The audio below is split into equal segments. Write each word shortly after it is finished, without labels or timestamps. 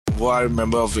what I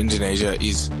remember of Indonesia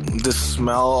is the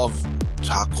smell of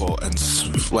charcoal and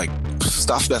like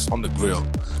stuff that's on the grill.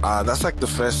 That's like the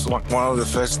first one of the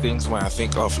first things when I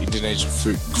think of Indonesian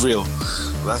food, grill.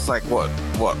 That's like what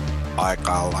I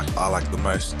like the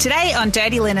most. Today on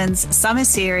Dirty Linen's Summer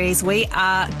Series, we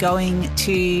are going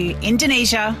to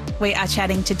Indonesia. We are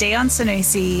chatting to Dion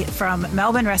Sanusi from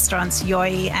Melbourne restaurants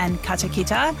Yoi and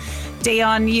Katakita.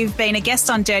 Dion, you've been a guest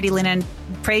on Dirty Linen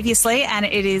previously, and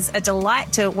it is a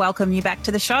delight to welcome you back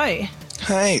to the show.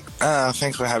 Hey,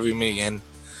 thanks for having me again.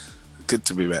 Good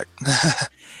to be back.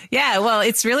 Yeah, well,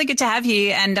 it's really good to have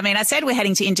you. And I mean, I said we're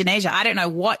heading to Indonesia. I don't know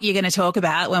what you're going to talk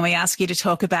about when we ask you to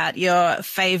talk about your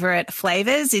favorite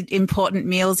flavors, important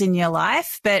meals in your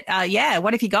life. But yeah,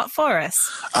 what have you got for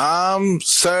us?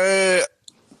 So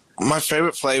my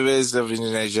favorite flavors of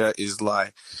Indonesia is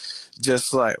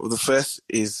the first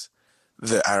is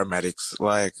the aromatics,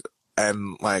 the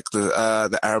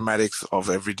aromatics of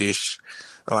every dish.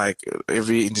 Like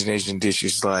every Indonesian dish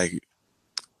is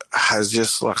has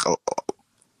just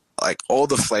all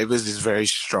the flavors is very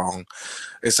strong.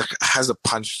 It's has a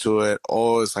punch to it,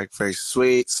 or it's very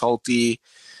sweet, salty,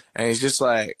 and it's just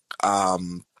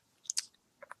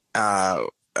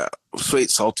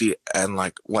sweet, salty,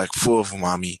 and full of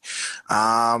umami.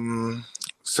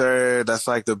 So that's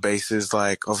the basis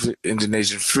of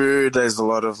Indonesian food. There's a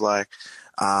lot of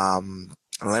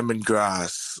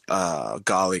lemongrass,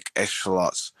 garlic,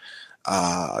 eschalots,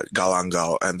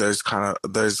 galangal, and those kind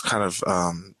of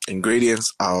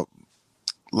ingredients are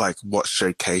what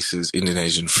showcases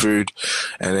Indonesian food.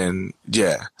 And then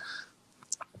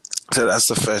so that's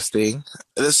the first thing.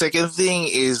 The second thing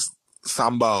is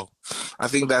sambal. I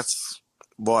think that's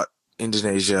what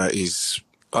Indonesia is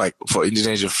for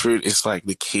Indonesian food. It's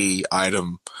the key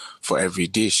item for every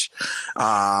dish.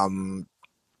 Sambal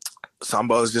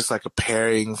is just a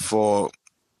pairing for.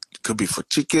 It could be for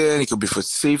chicken, it could be for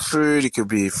seafood, it could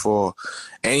be for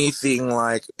anything,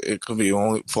 it could be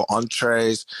only for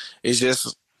entrees. It's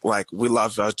just we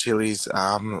love our chilies.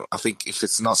 I think if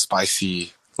it's not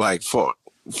spicy, for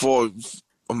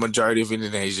a majority of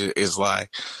Indonesia is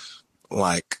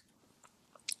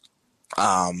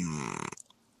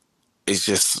it's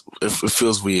just it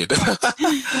feels weird.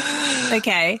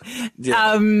 Okay.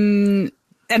 Yeah. And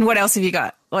what else have you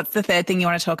got? What's the third thing you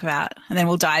want to talk about? And then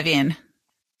we'll dive in.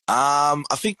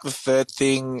 I think the third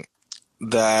thing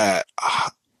that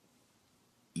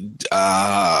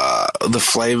the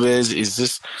flavors is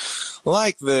just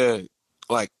what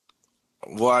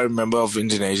I remember of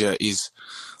Indonesia is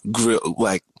grill,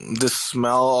 the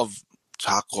smell of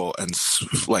charcoal and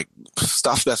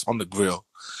stuff that's on the grill.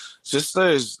 Just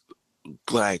those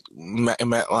that's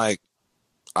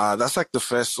the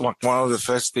first one of the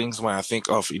first things when I think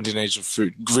of Indonesian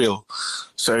food, grill.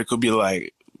 So it could be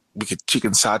we could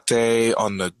chicken satay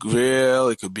on the grill.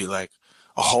 It could be a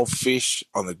whole fish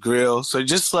on the grill. So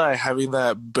just having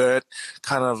that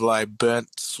burnt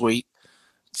sweet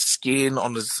skin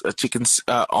on the chicken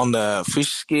on the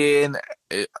fish skin.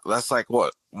 That's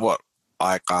what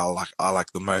I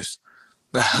like the most.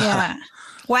 Yeah.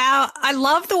 Wow. I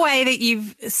love the way that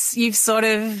you've sort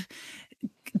of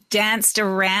danced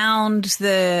around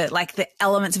the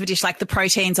elements of a dish, the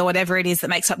proteins or whatever it is that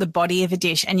makes up the body of a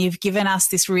dish. And you've given us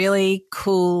this really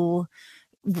cool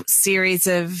series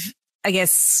of, I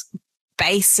guess,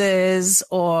 bases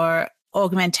or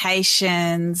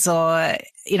augmentations or,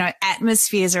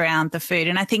 atmospheres around the food.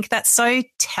 And I think that's so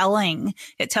telling.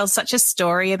 It tells such a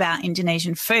story about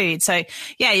Indonesian food. So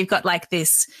yeah, you've got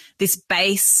this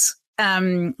base,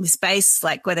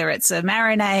 whether it's a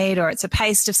marinade or it's a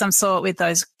paste of some sort with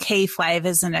those key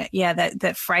flavors and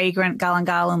that fragrant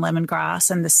galangal and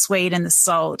lemongrass and the sweet and the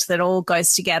salt that all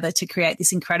goes together to create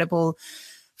this incredible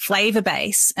flavor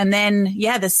base. And then,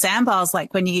 the sambals,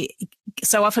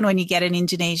 so often when you get an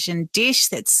Indonesian dish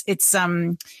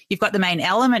you've got the main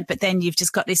element, but then you've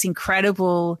just got this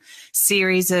incredible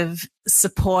series of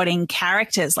supporting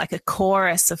characters, a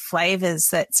chorus of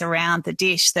flavors that's around the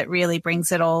dish that really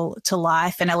brings it all to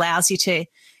life and allows you to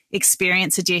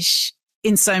experience a dish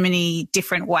in so many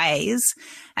different ways.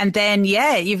 And then,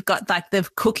 you've got the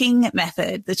cooking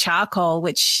method, the charcoal,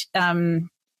 which,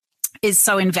 is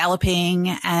so enveloping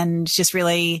and just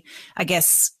really, I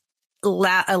guess,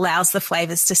 allows the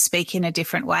flavors to speak in a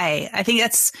different way. I think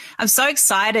I'm so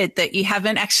excited that you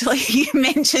haven't actually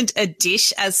mentioned a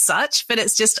dish as such, but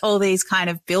it's just all these kind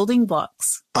of building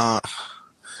blocks.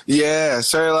 Yeah.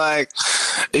 So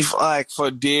if for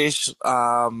a dish,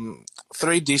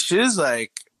 3 dishes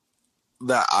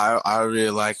that I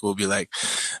really will be the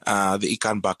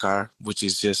ikan bakar, which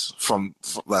is just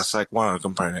that's one of the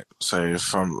components. So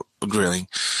from grilling,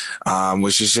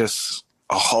 which is just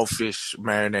a whole fish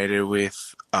marinated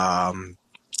with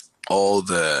all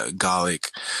the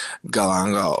garlic,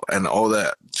 galangal, and all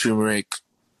the turmeric.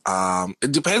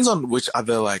 It depends on which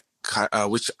other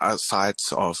which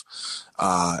sides of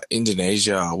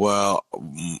Indonesia. Well,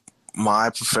 my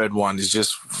preferred one is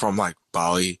just from like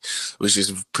Bali, which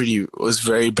is was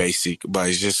very basic, but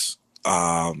it's just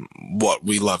what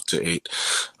we love to eat.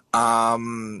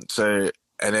 So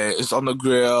and then it's on the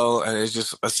grill, and it's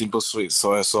just a simple sweet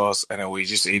soy sauce, and then we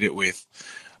just eat it with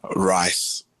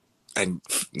rice and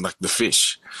like the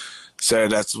fish. So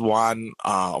that's one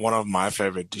of my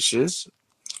favorite dishes.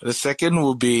 The second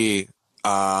will be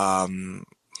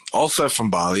also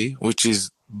from Bali, which is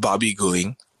babi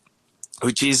guling,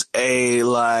 which is in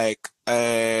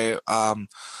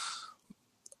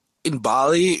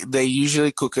Bali they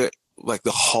usually cook it like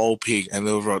the whole pig, and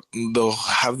they'll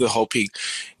have the whole pig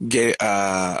get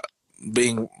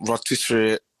being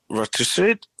rotisserie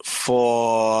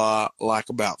for like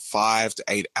about 5 to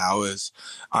 8 hours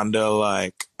under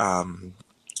like a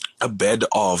bed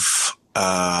of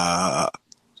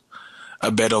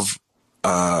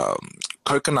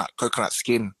coconut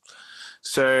skin.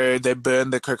 So they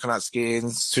burn the coconut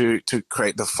skins to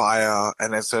create the fire,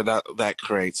 and then so that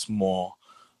creates more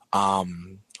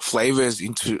flavors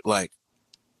into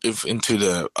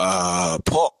the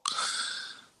pork.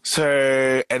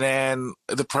 So, and then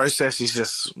the process is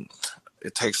just,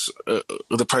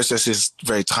 the process is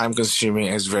very time consuming,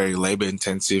 it's very labor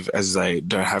intensive, as they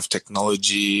don't have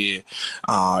technology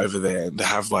over there. They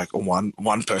have like one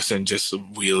person just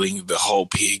wheeling the whole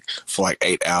pig for like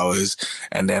 8 hours,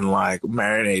 and then like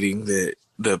marinating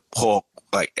the pork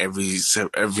like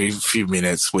every few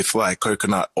minutes with like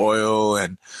coconut oil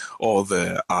and all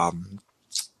the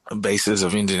bases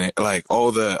of Indonesia, like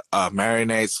all the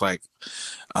marinades, like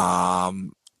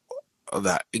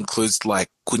that includes like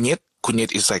kunyit.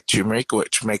 Kunyit is like turmeric,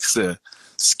 which makes the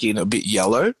skin a bit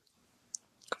yellow.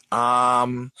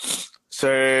 So,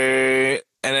 and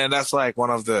then that's like one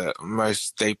of the most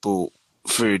staple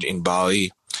food in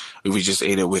Bali. We just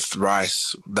eat it with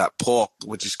rice, that pork,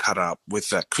 which is cut up with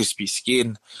that crispy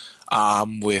skin,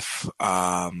 with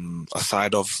a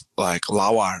side of like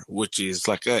lawar, which is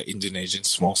like an Indonesian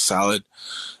small salad,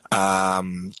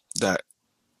 that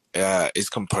is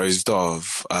composed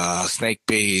of snake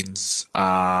beans,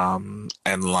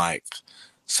 and like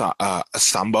a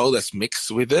sambal that's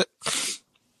mixed with it.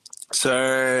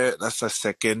 So that's the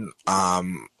second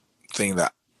thing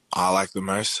that I like the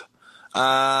most.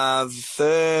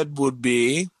 Third would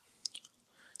be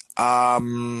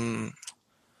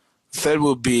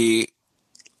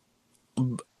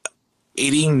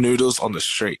eating noodles on the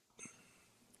street.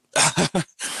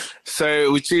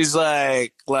 So, which is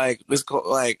like it's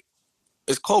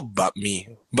called bap mi.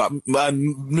 But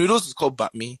noodles is called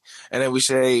bap mi, and then we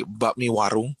say bap mi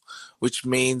warung, which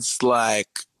means like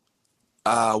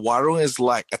warung is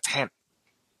like a tent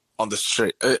on the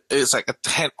street. It's like a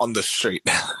tent on the street.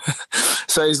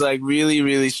 So it's like really,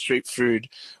 really street food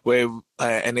where,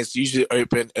 and it's usually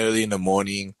open early in the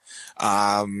morning.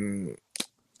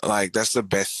 Like that's the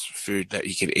best food that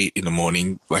you can eat in the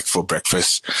morning, like for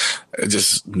breakfast,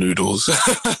 just noodles.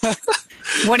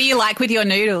 What do you like with your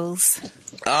noodles?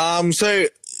 So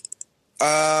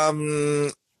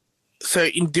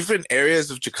in different areas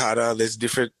of Jakarta, there's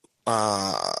different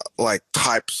like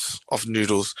types of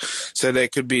noodles. So there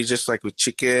could be just like with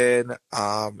chicken.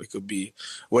 It could be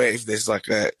where if there's like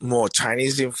a more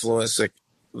Chinese influence, like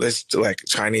there's like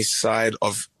Chinese side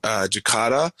of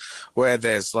Jakarta, where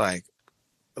there's like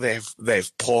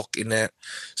they've pork in it.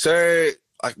 So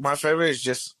like my favorite is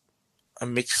just a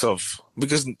mix of,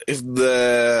 because if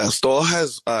the store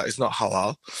has it's not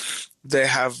halal, they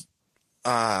have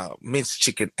minced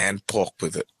chicken and pork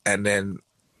with it, and then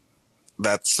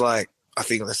that's like, I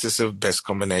think that's just the best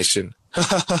combination.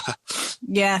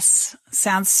 Yes,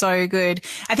 sounds so good.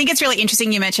 I think it's really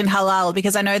interesting you mentioned halal,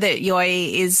 because I know that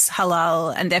Yoi is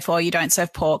halal and therefore you don't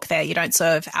serve pork there, you don't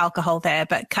serve alcohol there.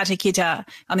 But Kata Kita,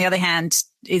 on the other hand,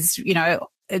 is, you know,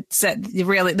 it's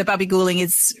really, the babi guling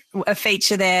is a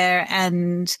feature there,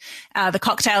 and the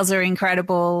cocktails are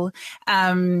incredible.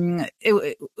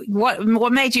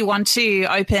 What made you want to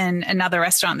open another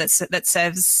restaurant that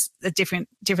serves a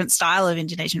different style of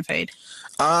Indonesian food?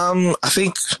 I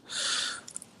think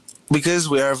because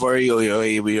we are very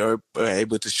Yoi, we are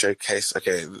able to showcase,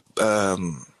 okay,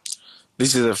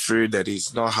 this is a food that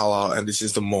is not halal, and this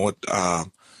is the more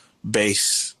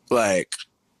basic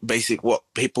what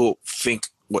people think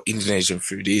what Indonesian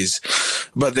food is.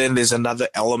 But then there's another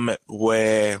element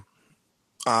where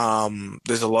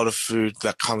there's a lot of food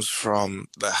that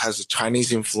has a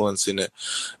Chinese influence in it,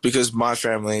 because my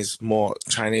family is more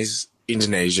Chinese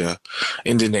Indonesia.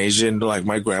 Like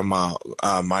my grandma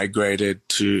migrated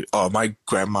to, or my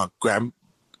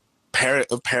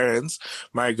parents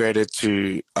migrated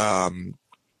to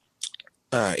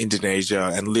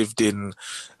Indonesia and lived in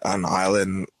an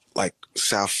island like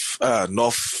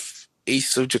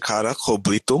northeast of Jakarta called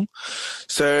Belitung.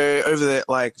 So over there,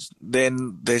 like,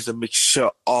 then there's a mixture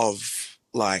of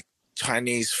like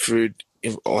Chinese food,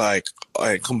 like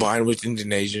combined with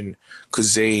Indonesian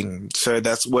cuisine. So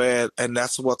that's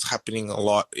what's happening a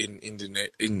lot in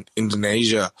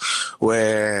Indonesia,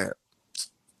 where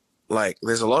like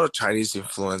there's a lot of Chinese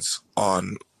influence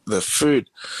on the food.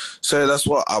 So that's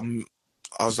what I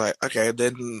was like, okay,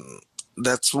 then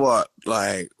that's what,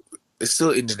 like, it's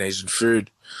still Indonesian food,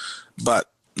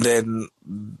 but then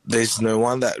there's no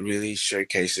one that really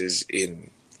showcases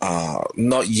in,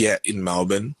 not yet in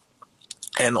Melbourne.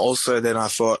 And also then I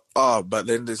thought, but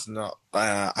then there's not,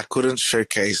 I couldn't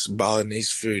showcase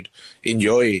Balinese food in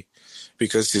Yoi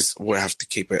because we have to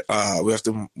keep it,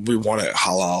 we want it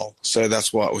halal. So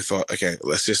that's what we thought, okay,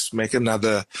 let's just make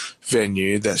another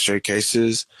venue that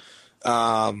showcases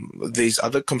these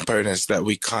other components that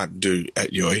we can't do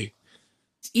at Yoi.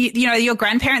 You know, your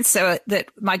grandparents that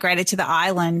migrated to the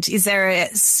island, is there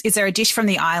a dish from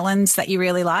the islands that you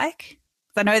really like?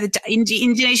 I know the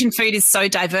Indonesian food is so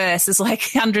diverse. There's like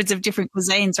hundreds of different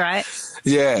cuisines, right?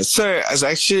 Yeah, so it's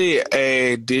actually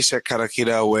a dish at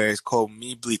Karakida where it's called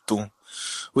mie Belitung,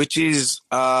 which is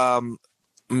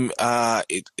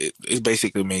it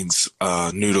basically means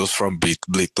noodles from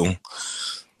Belitung.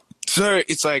 So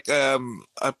it's like a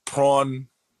prawn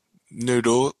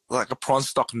noodle, like a prawn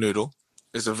stock noodle.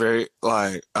 It's a very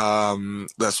like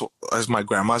that's my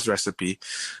grandma's recipe.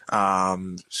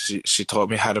 She taught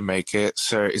me how to make it.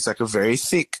 So it's like a very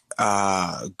thick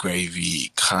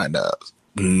gravy kind of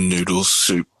noodle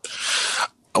soup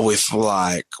with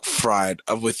like fried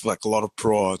with like a lot of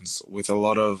prawns, with a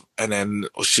lot of, and then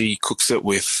she cooks it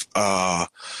with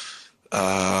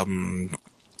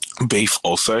beef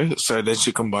also. So then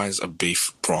she combines a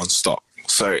beef prawn stock.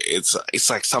 So it's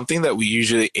like something that we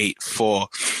usually eat for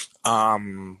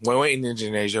when we're in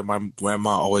Indonesia. My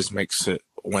grandma always makes it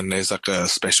when there's like a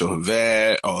special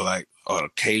event or like an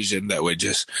occasion that we're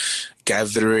just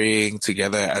gathering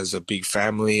together as a big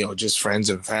family or just friends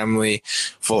and family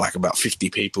for like about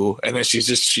 50 people. And then she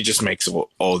just makes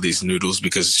all these noodles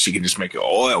because she can just make it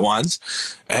all at once.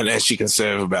 And then she can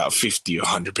serve about 50 or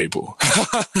 100 people.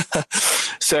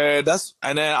 So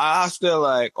and then I asked her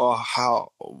like,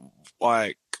 how,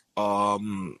 like,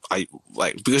 I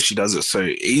like, because she does it so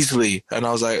easily. And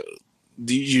I was like,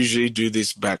 do you usually do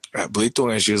this back at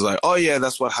Belitung? And she was like, oh yeah,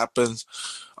 that's what happens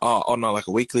on a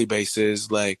weekly basis.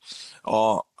 Like,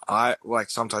 I like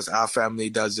sometimes our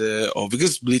family does it, or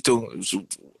because Belitung,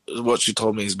 what she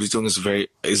told me is Belitung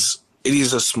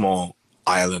is a small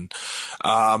island.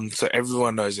 So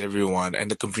everyone knows everyone and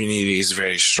the community is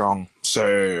very strong.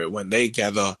 So when they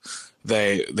gather,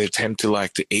 they tend to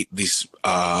like to eat this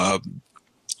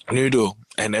noodle.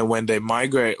 And then when they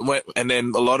migrate, and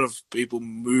then a lot of people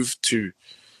move to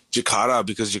Jakarta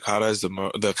because Jakarta is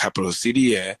the capital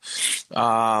city here.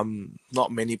 Not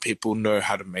many people know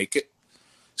how to make it.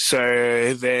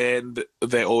 So then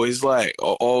they're always like,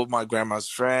 all my grandma's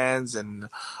friends and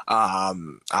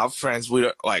our friends, we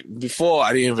don't, like, before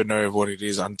I didn't even know what it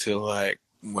is until like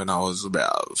when I was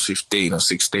about 15 or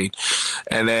 16.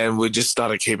 And then we just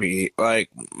started keeping it, like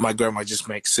my grandma just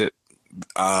makes it.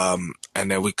 And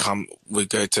then we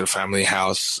go to the family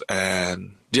house,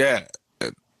 and yeah,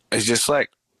 it's just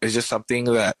something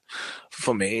that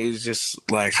for me is just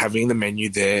like having the menu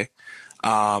there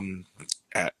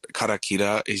at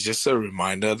Karakida is just a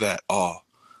reminder that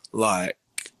like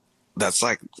that's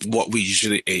like what we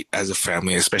usually eat as a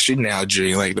family, especially now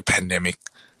during like the pandemic.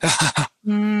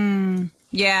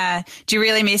 Yeah. Do you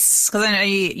really miss, because I know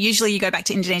usually you go back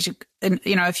to Indonesia,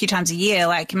 you know, a few times a year.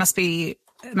 Like it must be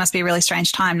a really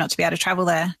strange time not to be able to travel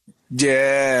there.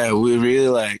 Yeah, we really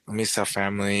like miss our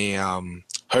family.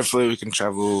 Hopefully we can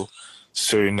travel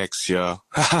soon next year.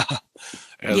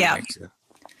 Yeah. Next year.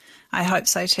 I hope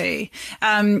so too.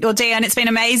 Well, Dion, it's been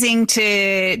amazing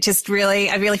to just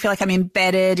I really feel like I'm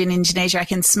embedded in Indonesia. I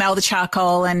can smell the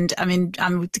charcoal and I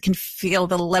can feel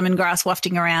the lemongrass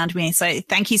wafting around me. So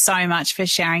thank you so much for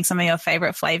sharing some of your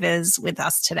favorite flavors with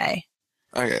us today.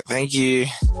 Okay, thank you.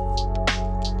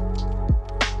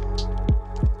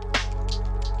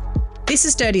 This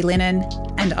is Dirty Linen,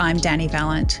 and I'm Danny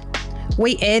Valent.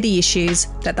 We air the issues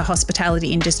that the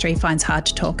hospitality industry finds hard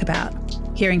to talk about,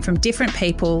 hearing from different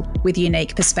people with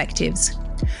unique perspectives.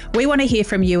 We want to hear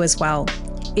from you as well.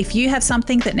 If you have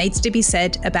something that needs to be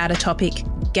said about a topic,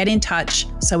 get in touch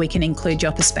so we can include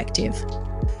your perspective.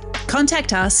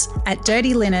 Contact us at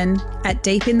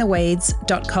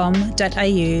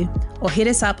dirtylinen@deepintheweeds.com.au or hit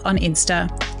us up on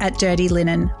Insta at Dirty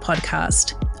Linen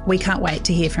Podcast. We can't wait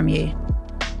to hear from you.